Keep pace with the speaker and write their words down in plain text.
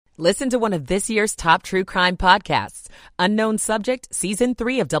Listen to one of this year's top true crime podcasts. Unknown Subject, Season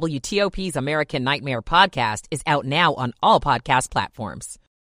 3 of WTOP's American Nightmare podcast is out now on all podcast platforms.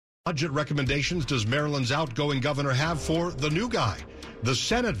 Budget recommendations does Maryland's outgoing governor have for the new guy? The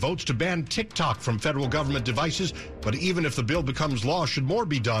Senate votes to ban TikTok from federal government devices, but even if the bill becomes law, should more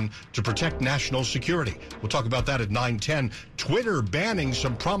be done to protect national security? We'll talk about that at 9:10. Twitter banning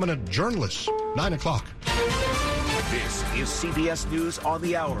some prominent journalists. 9 o'clock. This is CBS News on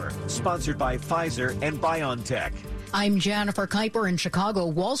the Hour, sponsored by Pfizer and BioNTech. I'm Jennifer Kuiper in Chicago.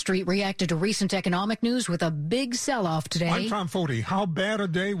 Wall Street reacted to recent economic news with a big sell-off today. I'm Tom Foti. How bad a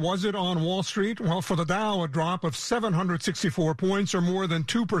day was it on Wall Street? Well, for the Dow, a drop of 764 points or more than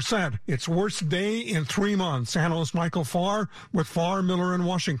 2%. Its worst day in 3 months. Analyst Michael Farr with Farr, Miller in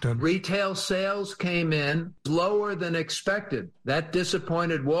Washington. Retail sales came in lower than expected. That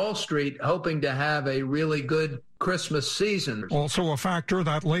disappointed Wall Street, hoping to have a really good Christmas season. Also a factor,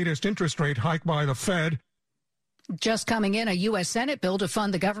 that latest interest rate hike by the Fed. Just coming in, a U.S. Senate bill to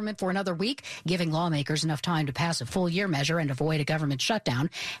fund the government for another week, giving lawmakers enough time to pass a full-year measure and avoid a government shutdown,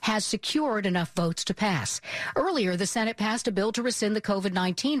 has secured enough votes to pass. Earlier, the Senate passed a bill to rescind the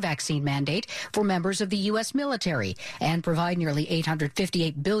COVID-19 vaccine mandate for members of the U.S. military and provide nearly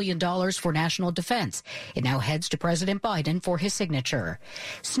 $858 billion for national defense. It now heads to President Biden for his signature.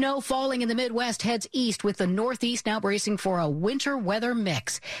 Snow falling in the Midwest heads east, with the Northeast now bracing for a winter weather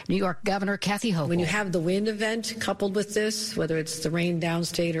mix. New York Governor Kathy Hochul. When you have the wind event coupled with this, whether it's the rain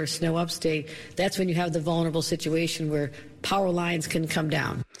downstate or snow upstate, that's when you have the vulnerable situation where power lines can come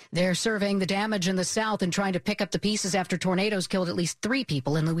down. They're surveying the damage in the south and trying to pick up the pieces after tornadoes killed at least 3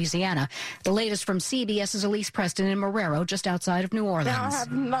 people in Louisiana. The latest from CBS's Elise Preston in Marrero, just outside of New Orleans. I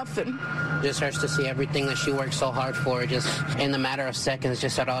have nothing. Just hurts to see everything that she worked so hard for, just in a matter of seconds,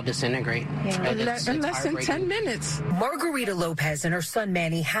 just at all disintegrate. Yeah. In less than 10 minutes. Margarita Lopez and her son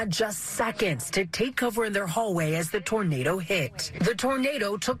Manny had just seconds to take cover in their hallway as the tornado hit. The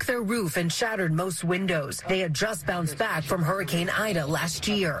tornado took their roof and shattered most windows. They had just bounced back from Hurricane Ida last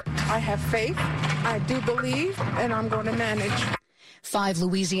year. I have faith, I do believe, and I'm going to manage. 5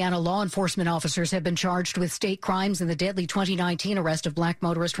 Louisiana law enforcement officers have been charged with state crimes in the deadly 2019 arrest of black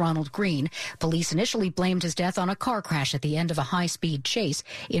motorist Ronald Green. Police initially blamed his death on a car crash at the end of a high-speed chase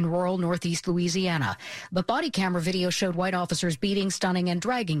in rural northeast Louisiana. But body camera video showed white officers beating, stunning, and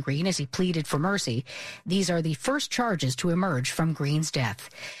dragging Green as he pleaded for mercy. These are the first charges to emerge from Green's death.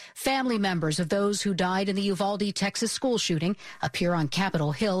 Family members of those who died in the Uvalde, Texas school shooting appear on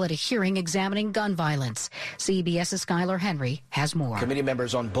Capitol Hill at a hearing examining gun violence. CBS's Skylar Henry has more. Committee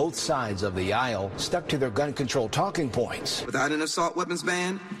members on both sides of the aisle stuck to their gun control talking points. Without an assault weapons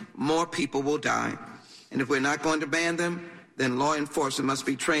ban, more people will die. And if we're not going to ban them, then law enforcement must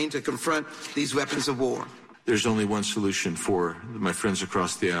be trained to confront these weapons of war. There's only one solution for my friends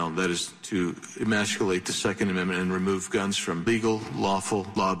across the aisle. That is to emasculate the Second Amendment and remove guns from legal, lawful,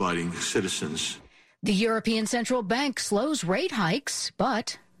 law-abiding citizens. The European Central Bank slows rate hikes,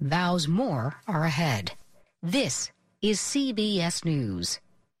 but vows more are ahead. This is CBS News.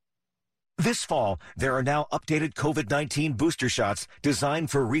 This fall, there are now updated COVID-19 booster shots designed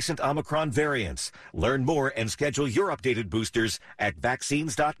for recent Omicron variants. Learn more and schedule your updated boosters at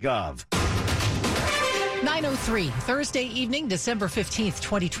vaccines.gov. 9:03, Thursday evening, December 15th,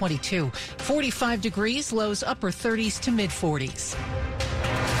 2022. 45 degrees, lows upper 30s to mid 40s.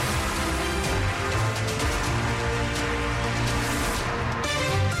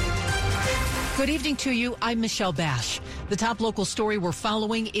 Good evening to you. I'm Michelle Bash. The top local story we're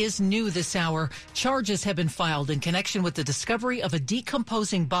following is new this hour. Charges have been filed in connection with the discovery of a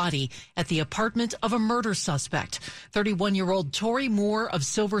decomposing body at the apartment of a murder suspect. 31-year-old Tori Moore of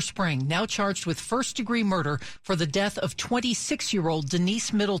Silver Spring, now charged with first-degree murder for the death of 26-year-old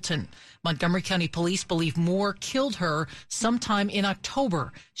Denise Middleton. Montgomery County Police believe Moore killed her sometime in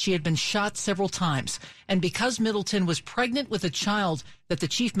October. She had been shot several times. And because Middleton was pregnant with a child that the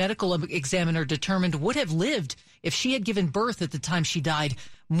chief medical examiner determined would have lived if she had given birth at the time she died,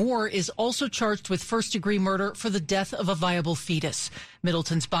 Moore is also charged with first-degree murder for the death of a viable fetus.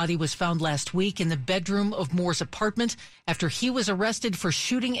 Middleton's body was found last week in the bedroom of Moore's apartment after he was arrested for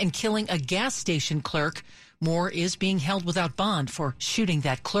shooting and killing a gas station clerk. Moore is being held without bond for shooting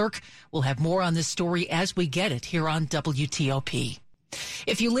that clerk. We'll have more on this story as we get it here on WTOP.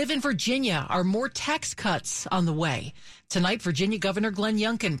 If you live in Virginia, are more tax cuts on the way? Tonight, Virginia Governor Glenn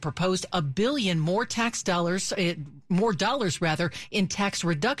Youngkin proposed $1 billion more dollars in tax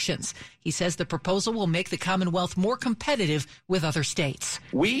reductions. He says the proposal will make the Commonwealth more competitive with other states.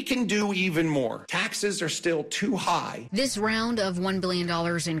 We can do even more. Taxes are still too high. This round of $1 billion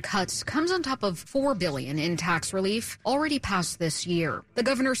in cuts comes on top of $4 billion in tax relief already passed this year. The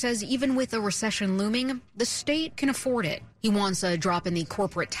governor says even with a recession looming, the state can afford it. He wants a drop in the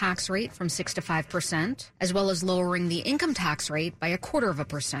corporate tax rate from 6% to 5%, as well as lowering the income tax rate by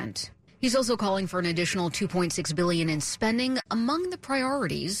 0.25%. He's also calling for an additional $2.6 billion in spending. Among the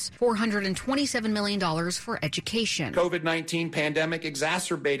priorities, $427 million for education. COVID-19 pandemic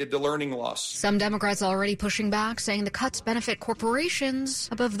exacerbated the learning loss. Some Democrats already pushing back, saying the cuts benefit corporations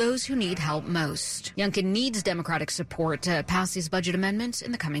above those who need help most. Youngkin needs Democratic support to pass these budget amendments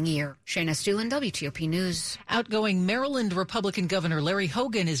in the coming year. Shayna Stulin, WTOP News. Outgoing Maryland Republican Governor Larry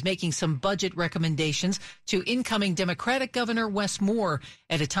Hogan is making some budget recommendations to incoming Democratic Governor Wes Moore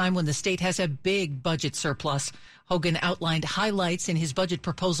at a time when the state has a big budget surplus. Hogan outlined highlights in his budget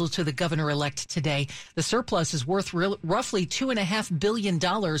proposal to the governor-elect today. The surplus is worth roughly $2.5 billion.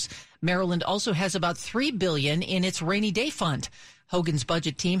 Maryland also has about $3 billion in its rainy day fund. Hogan's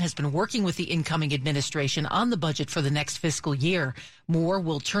budget team has been working with the incoming administration on the budget for the next fiscal year. Moore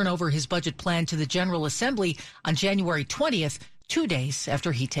will turn over his budget plan to the General Assembly on January 20th, 2 days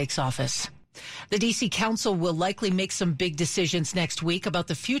after he takes office. The D.C. Council will likely make some big decisions next week about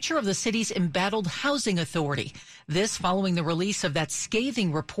the future of the city's embattled housing authority. This following the release of that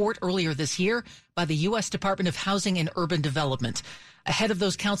scathing report earlier this year by the U.S. Department of Housing and Urban Development. Ahead of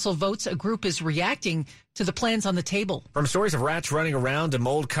those council votes, a group is reacting to the plans on the table. From stories of rats running around to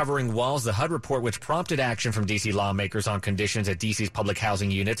mold covering walls, the HUD report, which prompted action from D.C. lawmakers on conditions at D.C.'s public housing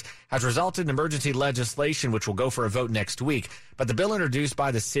units, has resulted in emergency legislation which will go for a vote next week. But the bill introduced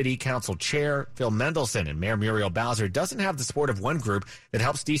by the City Council Chair Phil Mendelson and Mayor Muriel Bowser doesn't have the support of one group that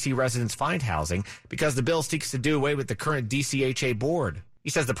helps D.C. residents find housing because the bill seeks to do away with the current DCHA board. He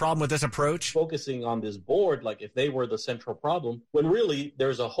says the problem with this approach, focusing on this board like if they were the central problem, when really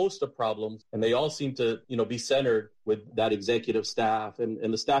there's a host of problems and they all seem to, be centered with that executive staff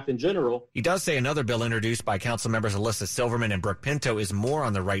and the staff in general. He does say another bill introduced by council members Alyssa Silverman and Brooke Pinto is more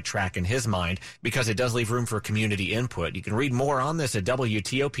on the right track in his mind because it does leave room for community input. You can read more on this at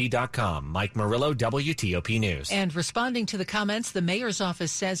WTOP.com. Mike Murillo, WTOP News. And responding to the comments, the mayor's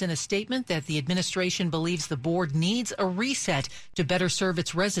office says in a statement that the administration believes the board needs a reset to better serve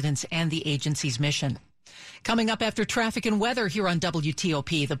its residents and the agency's mission. Coming up after traffic and weather here on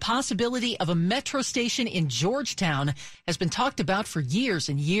WTOP, the possibility of a metro station in Georgetown has been talked about for years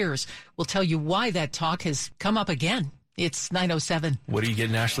and years. We'll tell you why that talk has come up again. It's 9:07. What are you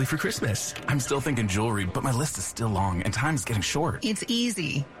getting Ashley for Christmas? I'm still thinking jewelry, but my list is still long and time's getting short. It's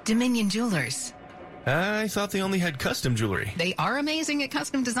easy. Dominion Jewelers. I thought they only had custom jewelry. They are amazing at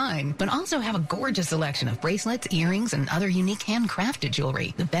custom design, but also have a gorgeous selection of bracelets, earrings, and other unique handcrafted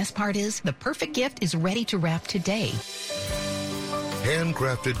jewelry. The best part is the perfect gift is ready to wrap today.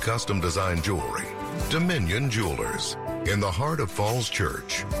 Handcrafted custom design jewelry. Dominion Jewelers. In the heart of Falls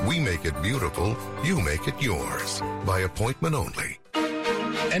Church, we make it beautiful, you make it yours. By appointment only.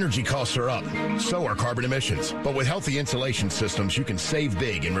 Energy costs are up, so are carbon emissions. But with healthy insulation systems, you can save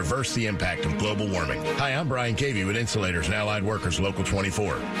big and reverse the impact of global warming. Hi, I'm Brian Cavey with Insulators and Allied Workers Local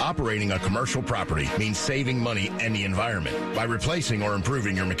 24. Operating a commercial property means saving money and the environment. By replacing or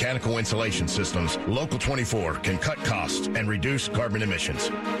improving your mechanical insulation systems, Local 24 can cut costs and reduce carbon emissions.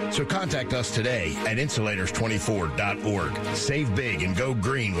 So contact us today at insulators24.org. Save big and go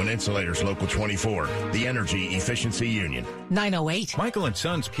green with Insulators Local 24, the Energy Efficiency Union. 9:08. Michael and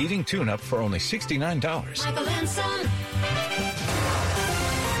Son's heating tune-up for only $69. Michael and Son.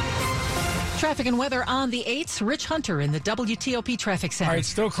 Traffic and weather on the 8th. Rich Hunter in the WTOP Traffic Center. All right,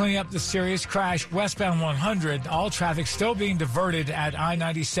 still cleaning up the serious crash westbound 100. All traffic still being diverted at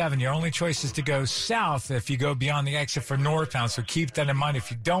I-97. Your only choice is to go south if you go beyond the exit for northbound. So keep that in mind.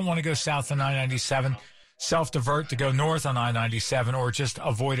 If you don't want to go south on I-97, self-divert to go north on I-97 or just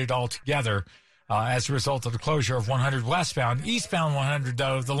avoid it altogether. As a result of the closure of 100 westbound. Eastbound 100,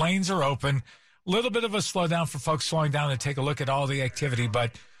 though, the lanes are open. A little bit of a slowdown for folks slowing down to take a look at all the activity,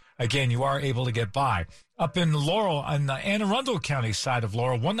 but again, you are able to get by. Up in Laurel, on the Anne Arundel County side of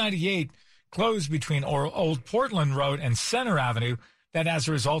Laurel, 198 closed between Old Portland Road and Center Avenue. That as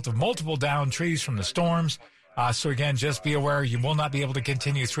a result of multiple downed trees from the storms. So again, just be aware you will not be able to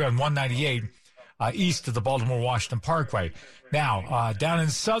continue through on 198 east of the Baltimore-Washington Parkway. Now, down in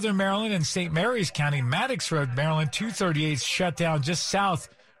southern Maryland in St. Mary's County, Maddox Road, Maryland, 238 shut down just south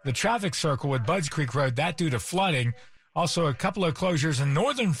of the traffic circle with Budds Creek Road, that due to flooding. Also, a couple of closures in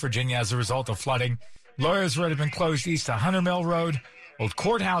northern Virginia as a result of flooding. Lawyers Road had been closed east of Hunter Mill Road. Old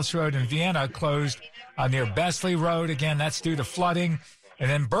Courthouse Road in Vienna closed near Besley Road. Again, that's due to flooding. And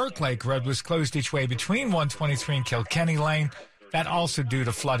then Burke Lake Road was closed each way between 123 and Kilkenny Lane. That also due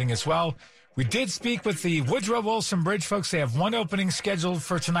to flooding as well. We did speak with the Woodrow Wilson Bridge folks. They have one opening scheduled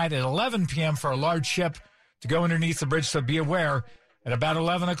for tonight at 11 p.m. for a large ship to go underneath the bridge, so be aware. At about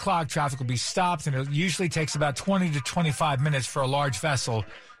 11 o'clock, traffic will be stopped, and it usually takes about 20 to 25 minutes for a large vessel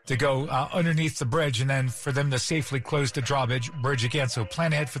to go underneath the bridge and then for them to safely close the drawbridge again. So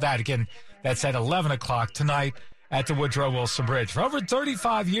plan ahead for that. Again, that's at 11 o'clock tonight at the Woodrow Wilson Bridge. For over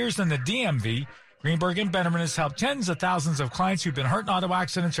 35 years in the DMV, Greenberg and Bennerman has helped tens of thousands of clients who've been hurt in auto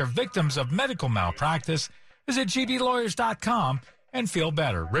accidents or victims of medical malpractice. Visit gblawyers.com and feel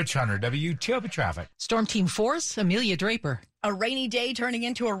better. Rich Hunter, WTOP Traffic. Storm Team 4's Amelia Draper. A rainy day turning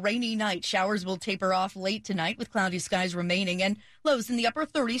into a rainy night. Showers will taper off late tonight with cloudy skies remaining and lows in the upper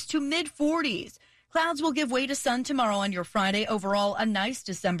 30s to mid-40s. Clouds will give way to sun tomorrow on your Friday. Overall, a nice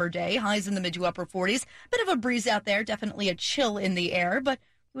December day. Highs in the mid to upper 40s. Bit of a breeze out there. Definitely a chill in the air, but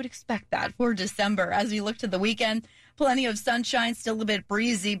you would expect that for December. As we look to the weekend, plenty of sunshine, still a bit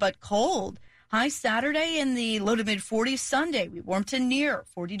breezy, but cold. High Saturday in the low to mid 40s. Sunday, we warm to near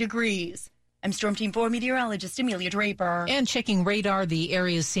 40 degrees. I'm Storm Team 4 meteorologist Amelia Draper. And checking radar, the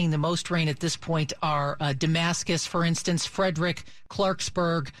areas seeing the most rain at this point are Damascus, for instance, Frederick,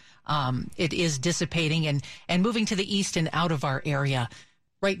 Clarksburg. It is dissipating and moving to the east and out of our area.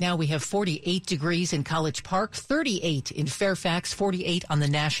 Right now we have 48 degrees in College Park, 38 in Fairfax, 48 on the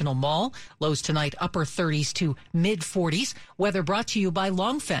National Mall. Lows tonight, upper 30s to mid-40s. Weather brought to you by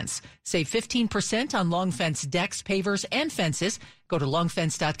Long Fence. Save 15% on Long Fence decks, pavers, and fences. Go to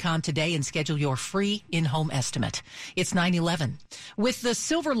longfence.com today and schedule your free in-home estimate. It's 9/11. With the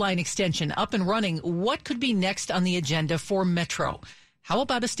Silver Line extension up and running, what could be next on the agenda for Metro? How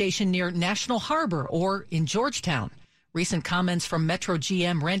about a station near National Harbor or in Georgetown? Recent comments from Metro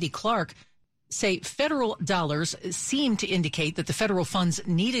GM Randy Clark say federal dollars seem to indicate that the federal funds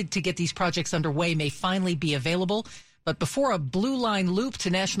needed to get these projects underway may finally be available. But before a Blue Line loop to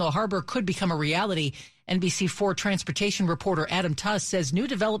National Harbor could become a reality, NBC4 transportation reporter Adam Tuss says new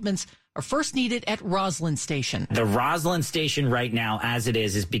developments are first needed at Roslyn Station. The Roslyn Station right now, as it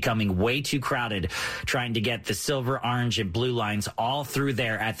is becoming way too crowded, trying to get the silver, orange, and blue lines all through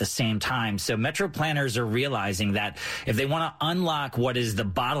there at the same time. So Metro planners are realizing that if they want to unlock what is the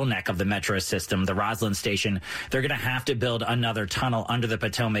bottleneck of the Metro system, the Roslyn Station, they're going to have to build another tunnel under the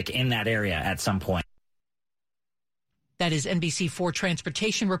Potomac in that area at some point. That is NBC4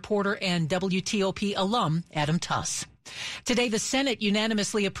 transportation reporter and WTOP alum Adam Tuss. Today, the Senate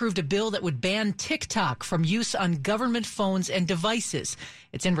unanimously approved a bill that would ban TikTok from use on government phones and devices.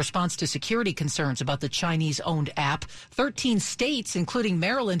 It's in response to security concerns about the Chinese-owned app. 13 states, including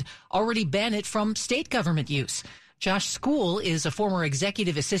Maryland, already ban it from state government use. Josh School is a former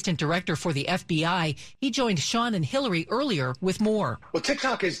executive assistant director for the FBI. He joined Sean and Hillary earlier with more. Well,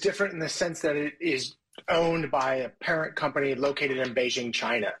 TikTok is different in the sense that it is owned by a parent company located in Beijing,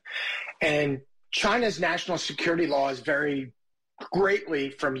 China. And China's national security laws vary greatly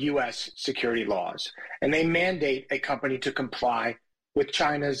from U.S. security laws, and they mandate a company to comply with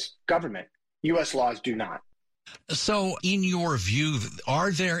China's government. U.S. laws do not. So, in your view,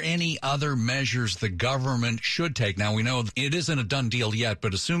 are there any other measures the government should take? Now, we know it isn't a done deal yet,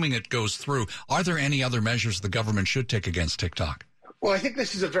 but assuming it goes through, are there any other measures the government should take against TikTok? Well, I think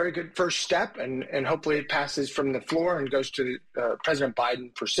this is a very good first step, and hopefully it passes from the floor and goes to President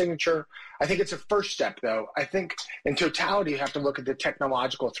Biden for signature. I think it's a first step, though. I think in totality, you have to look at the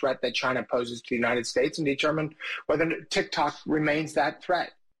technological threat that China poses to the United States and determine whether TikTok remains that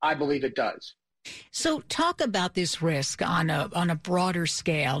threat. I believe it does. So talk about this risk on a broader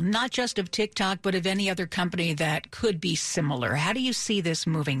scale, not just of TikTok, but of any other company that could be similar. How do you see this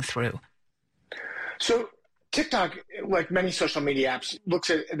moving through? So TikTok, like many social media apps, looks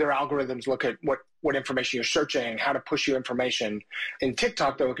at their algorithms, look at what information you're searching, how to push you information. In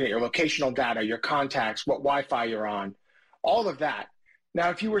TikTok, they're looking at your locational data, your contacts, what Wi-Fi you're on, all of that. Now,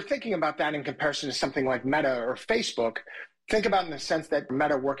 if you were thinking about that in comparison to something like Meta or Facebook, think about it in the sense that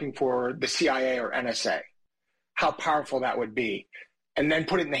Meta working for the CIA or NSA, how powerful that would be. And then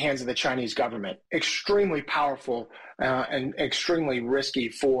put it in the hands of the Chinese government. Extremely powerful and extremely risky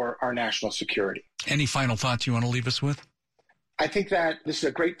for our national security. Any final thoughts you want to leave us with? I think that this is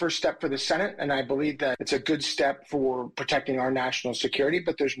a great first step for the Senate, and I believe that it's a good step for protecting our national security,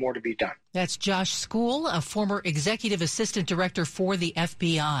 but there's more to be done. That's Josh School, a former executive assistant director for the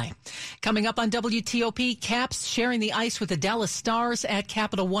FBI. Coming up on WTOP, Caps sharing the ice with the Dallas Stars at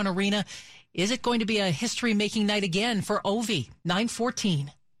Capital One Arena. Is it going to be a history-making night again for Ovi? 9:14.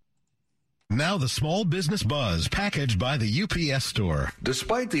 Now the Small Business Buzz, packaged by the UPS Store.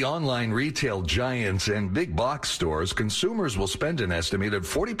 Despite the online retail giants and big box stores, consumers will spend an estimated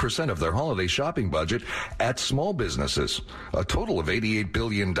 40% of their holiday shopping budget at small businesses. A total of $88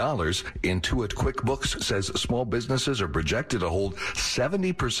 billion. Intuit QuickBooks says small businesses are projected to hold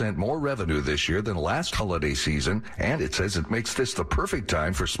 70% more revenue this year than last holiday season, and it says it makes this the perfect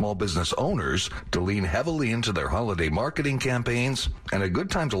time for small business owners to lean heavily into their holiday marketing campaigns and a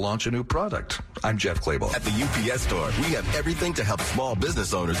good time to launch a new product. I'm Jeff Clabaugh. At the UPS Store, we have everything to help small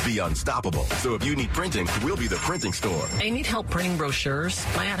business owners be unstoppable. So if you need printing, we'll be the printing store. I need help printing brochures.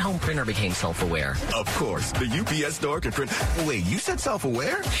 My at-home printer became self-aware. Of course, the UPS Store can print. Wait, you said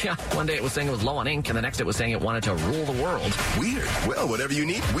self-aware? Yeah, one day it was saying it was low on ink, and the next it was saying it wanted to rule the world. Weird. Well, whatever you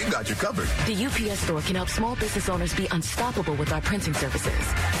need, we've got you covered. The UPS Store can help small business owners be unstoppable with our printing services.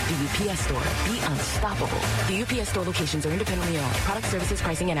 The UPS Store. Be unstoppable. The UPS Store locations are independently owned. Product, services,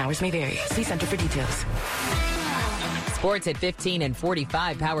 pricing, and hours may vary. See Center for details. Sports at 15 and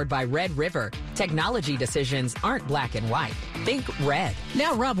 45, powered by Red River. Technology decisions aren't black and white. Think red.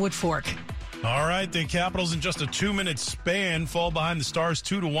 Now Rob Woodfork. All right, the Capitals in just a 2-minute span fall behind the Stars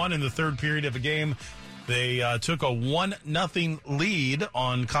 2-1 in the third period of a game. They took a 1-0 lead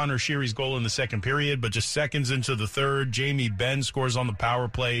on Connor Sheary's goal in the second period, but just seconds into the third, Jamie Benn scores on the power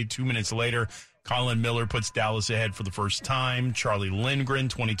play. 2 minutes later, Colin Miller puts Dallas ahead for the first time. Charlie Lindgren,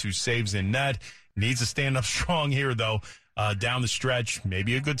 22 saves in net. Needs to stand up strong here, though. Down the stretch,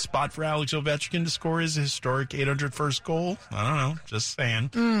 maybe a good spot for Alex Ovechkin to score his historic 801st goal. I don't know, just saying.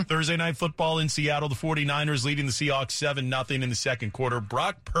 Thursday Night Football in Seattle, the 49ers leading the Seahawks 7-0 in the second quarter.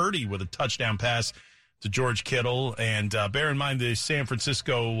 Brock Purdy with a touchdown pass to George Kittle. And bear in mind the San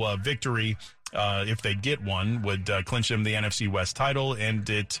Francisco victory, if they get one, would clinch them the NFC West title, and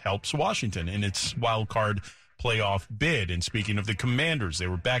it helps Washington in its wild card playoff bid. And speaking of the Commanders, they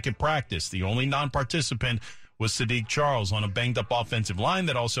were back at practice. The only non-participant was Sadiq Charles on a banged-up offensive line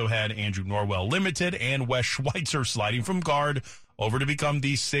that also had Andrew Norwell limited and Wes Schweitzer sliding from guard over to become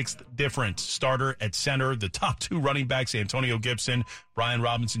the sixth different starter at center. The top two running backs, Antonio Gibson, Brian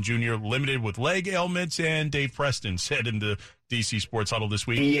Robinson Jr., limited with leg ailments, and Dave Preston said in the DC Sports Huddle this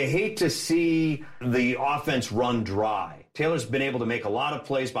week. You hate to see the offense run dry. Taylor's been able to make a lot of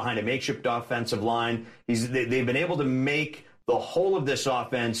plays behind a makeshift offensive line. They've been able to make the whole of this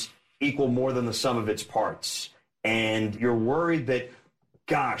offense equal more than the sum of its parts. And you're worried that,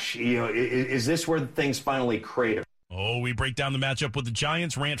 gosh, is this where things finally crater? Oh, we break down the matchup with the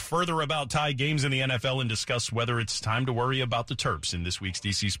Giants, rant further about tie games in the NFL, and discuss whether it's time to worry about the Terps in this week's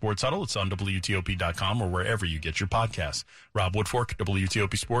DC Sports Huddle. It's on WTOP.com or wherever you get your podcasts. Rob Woodfork,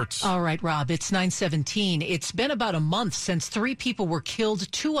 WTOP Sports. All right, Rob, it's 9:17. It's been about a month since 3 people were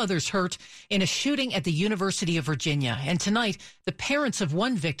killed, 2 others hurt in a shooting at the University of Virginia. And tonight, the parents of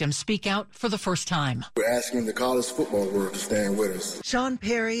one victim speak out for the first time. We're asking the college football world to stand with us. Sean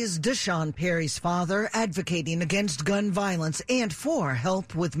Perry is Deshaun Perry's father, advocating against gun violence and for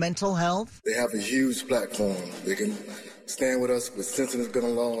help with mental health. They have a huge platform. They can stand with us with sensitive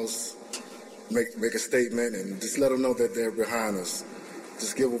gun laws, make a statement, and just let them know that they're behind us.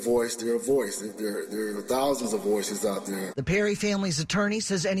 Just give a voice. They're a voice. There are thousands of voices out there. The Perry family's attorney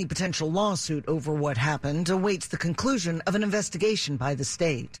says any potential lawsuit over what happened awaits the conclusion of an investigation by the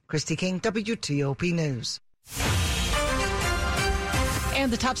state. Christy King, WTOP News.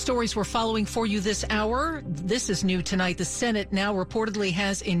 And the top stories we're following for you this hour. This is new tonight. The Senate now reportedly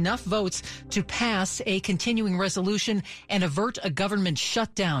has enough votes to pass a continuing resolution and avert a government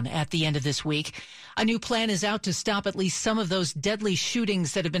shutdown at the end of this week. A new plan is out to stop at least some of those deadly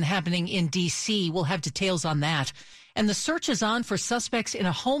shootings that have been happening in D.C. We'll have details on that. And the search is on for suspects in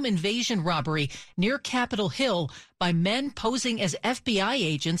a home invasion robbery near Capitol Hill by men posing as FBI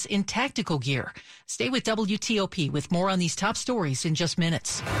agents in tactical gear. Stay with WTOP with more on these top stories in just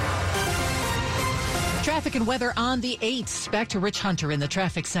minutes. Traffic and weather on the 8th. Back to Rich Hunter in the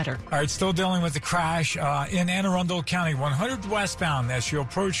traffic center. All right, still dealing with the crash in Anne Arundel County, 100 westbound as you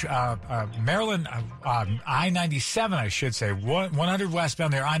approach Maryland, I-97, I should say, 100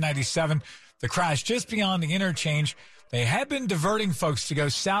 westbound there, I-97. The crash just beyond the interchange. They have been diverting folks to go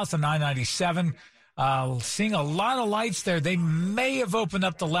south on I-97. Seeing a lot of lights there. They may have opened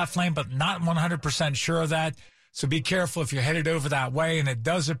up the left lane, but not 100% sure of that. So be careful if you're headed over that way. And it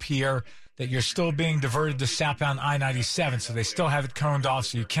does appear that you're still being diverted to southbound I-97. So they still have it coned off,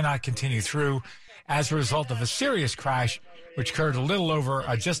 so you cannot continue through as a result of a serious crash, which occurred a little over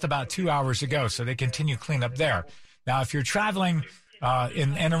just about 2 hours ago. So they continue cleanup there. Now, if you're traveling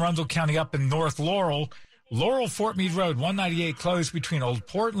in Anne Arundel County up in North Laurel, Fort Meade Road, 198 closed between Old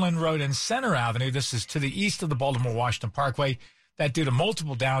Portland Road and Center Avenue. This is to the east of the Baltimore-Washington Parkway. that due to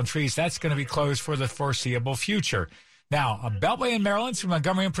multiple downed trees, that's going to be closed for the foreseeable future. Now, a Beltway in Maryland through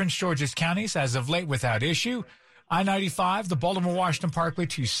Montgomery and Prince George's counties as of late without issue. I-95, the Baltimore-Washington Parkway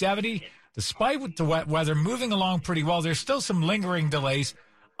 270. Despite the wet weather moving along pretty well, there's still some lingering delays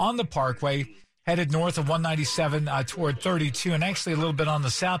on the Parkway headed north of 197 toward 32, and actually a little bit on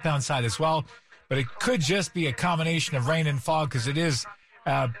the southbound side as well. But it could just be a combination of rain and fog because it is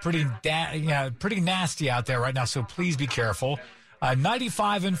pretty nasty out there right now, so please be careful.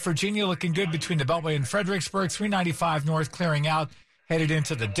 95 in Virginia looking good between the Beltway and Fredericksburg. 395 north clearing out, headed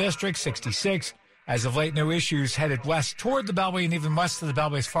into the district. 66 as of late, no issues headed west toward the Beltway and even west of the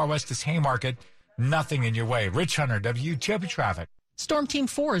Beltway as far west as Haymarket. Nothing in your way. Rich Hunter, WTOP Traffic. Storm Team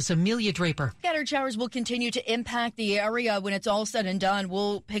 4's Amelia Draper. Scattered showers will continue to impact the area when it's all said and done.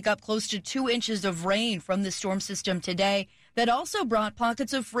 We'll pick up close to 2 inches of rain from the storm system today. That also brought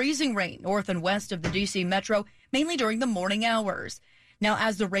pockets of freezing rain north and west of the D.C. metro, mainly during the morning hours. Now,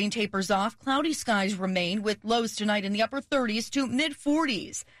 as the rain tapers off, cloudy skies remain with lows tonight in the upper 30s to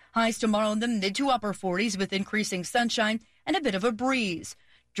mid-40s. Highs tomorrow in the mid to upper 40s with increasing sunshine and a bit of a breeze.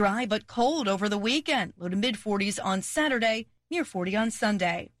 Dry but cold over the weekend. Low to mid-40s on Saturday, near 40 on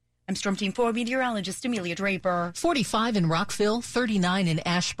Sunday. I'm Storm Team 4 meteorologist Amelia Draper. 45 in Rockville, 39 in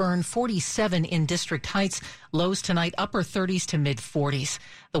Ashburn, 47 in District Heights. Lows tonight, upper 30s to mid-40s.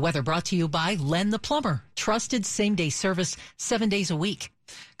 The weather brought to you by Len the Plumber. Trusted same-day service 7 days a week.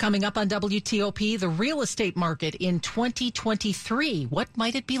 Coming up on WTOP, the real estate market in 2023. What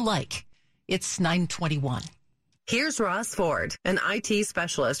might it be like? It's 9:21. Here's Ross Ford, an IT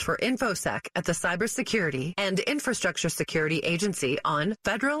specialist for InfoSec at the Cybersecurity and Infrastructure Security Agency on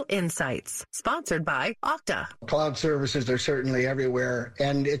Federal Insights, sponsored by Okta. Cloud services are certainly everywhere,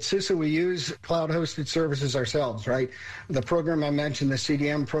 and at CISA we use cloud-hosted services ourselves, right? The program I mentioned, the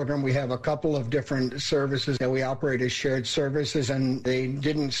CDM program, we have a couple of different services that we operate as shared services, and they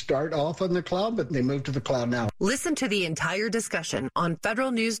didn't start off on the cloud, but they moved to the cloud now. Listen to the entire discussion on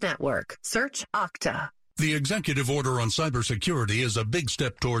Federal News Network. Search Okta. The executive order on cybersecurity is a big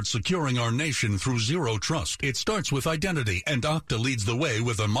step towards securing our nation through zero trust. It starts with identity, and Okta leads the way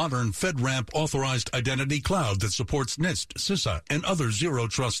with a modern FedRAMP authorized identity cloud that supports NIST, CISA, and other zero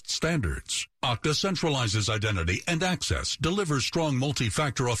trust standards. Okta centralizes identity and access, delivers strong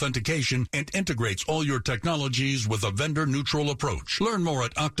multi-factor authentication, and integrates all your technologies with a vendor-neutral approach. Learn more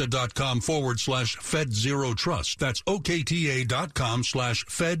at okta.com/FedZeroTrust. That's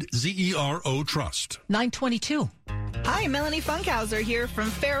OKTA.com/FedZeroTrust. 9:22. Hi, Melanie Funkhauser here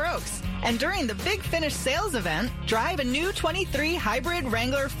from Fair Oaks. And during the Big Finish sales event, drive a new 23 Hybrid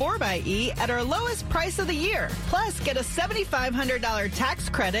Wrangler 4xe at our lowest price of the year. Plus, get a $7,500 tax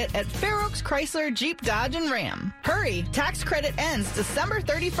credit at Fair Oaks Chrysler, Jeep, Dodge, and Ram. Hurry, tax credit ends December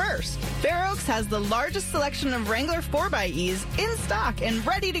 31st. Fair Oaks has the largest selection of Wrangler 4xes in stock and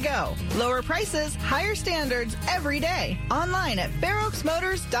ready to go. Lower prices, higher standards every day. Online at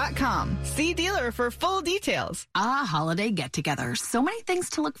fairoaksmotors.com. See dealer for full details. Holiday get-together. So many things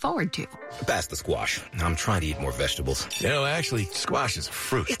to look forward to. Pass the squash. I'm trying to eat more vegetables. Actually, squash is a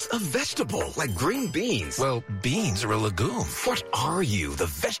fruit. It's a vegetable, like green beans. Well, beans are a legume. What are you, the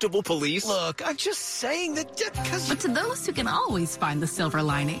vegetable police? Look, I'm just saying that because... But to those who can always find the silver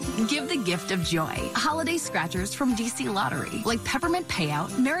lining, give the gift of joy. Holiday scratchers from DC Lottery, like Peppermint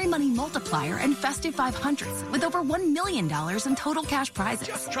Payout, Merry Money Multiplier, and Festive 500s, with over $1 million in total cash prizes.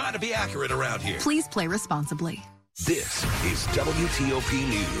 Just trying to be accurate around here. Please play responsibly. This is WTOP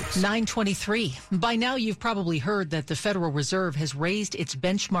News. 9:23. By now, you've probably heard that the Federal Reserve has raised its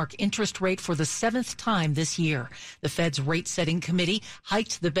benchmark interest rate for the 7th time this year. The Fed's rate-setting committee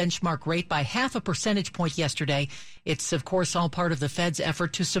hiked the benchmark rate by 0.5 percentage point yesterday. It's, of course, all part of the Fed's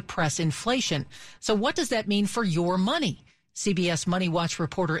effort to suppress inflation. So what does that mean for your money? CBS Money Watch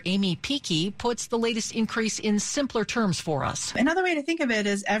reporter Amy Peakey puts the latest increase in simpler terms for us. Another way to think of it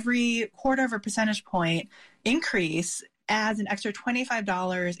is every 0.25 percentage point increase adds an extra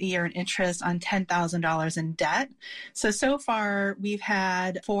 $25 a year in interest on $10,000 in debt. So far, we've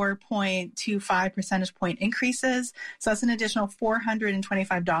had 4.25 percentage point increases. So that's an additional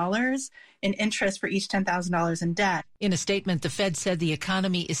 $425 in interest for each $10,000 in debt. In a statement, the Fed said the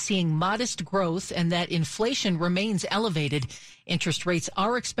economy is seeing modest growth and that inflation remains elevated. Interest rates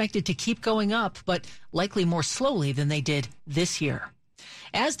are expected to keep going up, but likely more slowly than they did this year.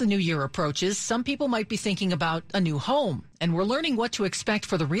 As the new year approaches, some people might be thinking about a new home. And we're learning what to expect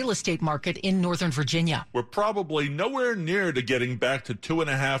for the real estate market in Northern Virginia. We're probably nowhere near to getting back to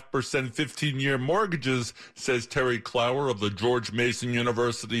 2.5% 15-year mortgages, says Terry Clower of the George Mason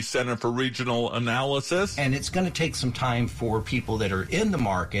University Center for Regional Analysis. And it's going to take some time for people that are in the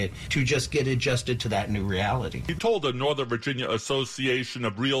market to just get adjusted to that new reality. He told the Northern Virginia Association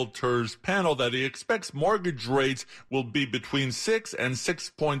of Realtors panel that he expects mortgage rates will be between 6 and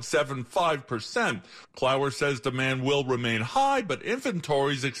 6.75%. Clower says demand will remain high, but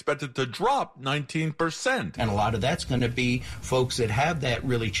inventory is expected to drop 19%. And a lot of that's going to be folks that have that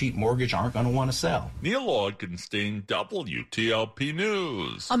really cheap mortgage aren't going to want to sell. Neil Augenstein, WTOP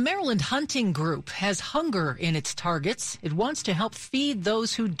News. A Maryland hunting group has hunger in its targets. It wants to help feed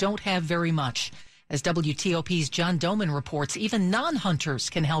those who don't have very much. As WTOP's John Doman reports, even non-hunters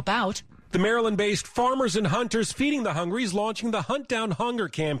can help out. The Maryland-based Farmers and Hunters Feeding the Hungry is launching the Hunt Down Hunger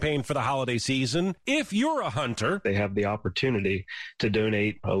campaign for the holiday season. If you're a hunter, they have the opportunity to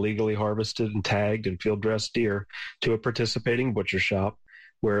donate illegally harvested and tagged and field-dressed deer to a participating butcher shop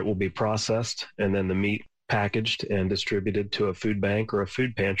where it will be processed and then the meat packaged and distributed to a food bank or a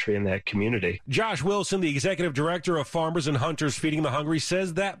food pantry in that community. Josh Wilson, the executive director of Farmers and Hunters Feeding the Hungry,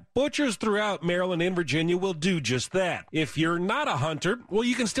 says that butchers throughout Maryland and Virginia will do just that. If you're not a hunter, well,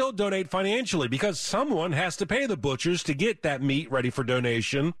 you can still donate financially because someone has to pay the butchers to get that meat ready for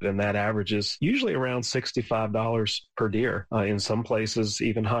donation. And that averages usually around $65 per deer, in some places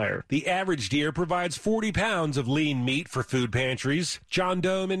even higher. The average deer provides 40 pounds of lean meat for food pantries. John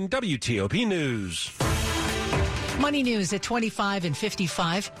Doman, WTOP News. Money News at 25 and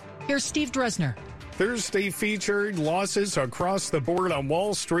 55. Here's Steve Dresner. Thursday featured losses across the board on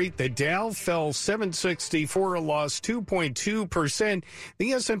Wall Street. The Dow fell 764, lost 2.2%.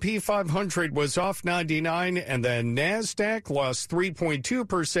 The S&P 500 was off 99, and the NASDAQ lost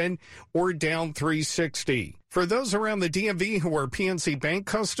 3.2% or down 360. For those around the DMV who are PNC Bank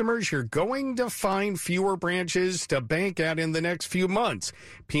customers, you're going to find fewer branches to bank at in the next few months.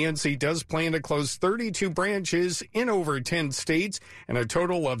 PNC does plan to close 32 branches in over 10 states and a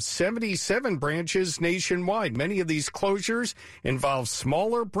total of 77 branches nationwide. Many of these closures involve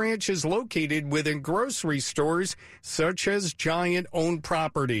smaller branches located within grocery stores, such as Giant-owned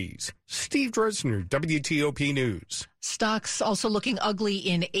properties. Steve Dresner, WTOP News. Stocks also looking ugly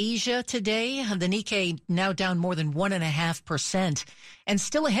in Asia today. The Nikkei now down more than 1.5%. And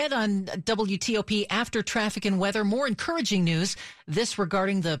still ahead on WTOP after traffic and weather. More encouraging news. This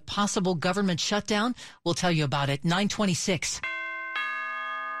regarding the possible government shutdown. We'll tell you about it. 9:26.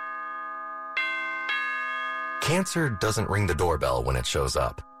 Cancer doesn't ring the doorbell when it shows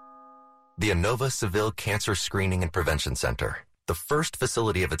up. The Inova Seville Cancer Screening and Prevention Center, the first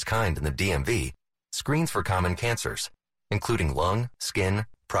facility of its kind in the DMV, screens for common cancers, including lung, skin,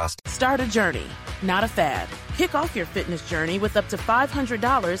 prostate. Start a journey, not a fad. Kick off your fitness journey with up to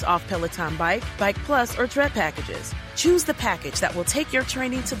 $500 off Peloton Bike, Bike Plus, or Tread packages. Choose the package that will take your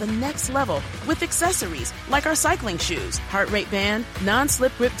training to the next level with accessories like our cycling shoes, heart rate band,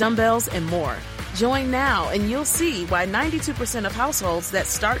 non-slip grip dumbbells, and more. Join now and you'll see why 92% of households that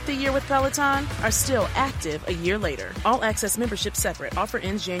start the year with Peloton are still active a year later. All access membership separate. Offer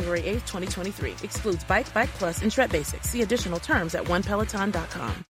ends January 8th, 2023. Excludes Bike, Bike Plus, and Tread Basics. See additional terms at onepeloton.com.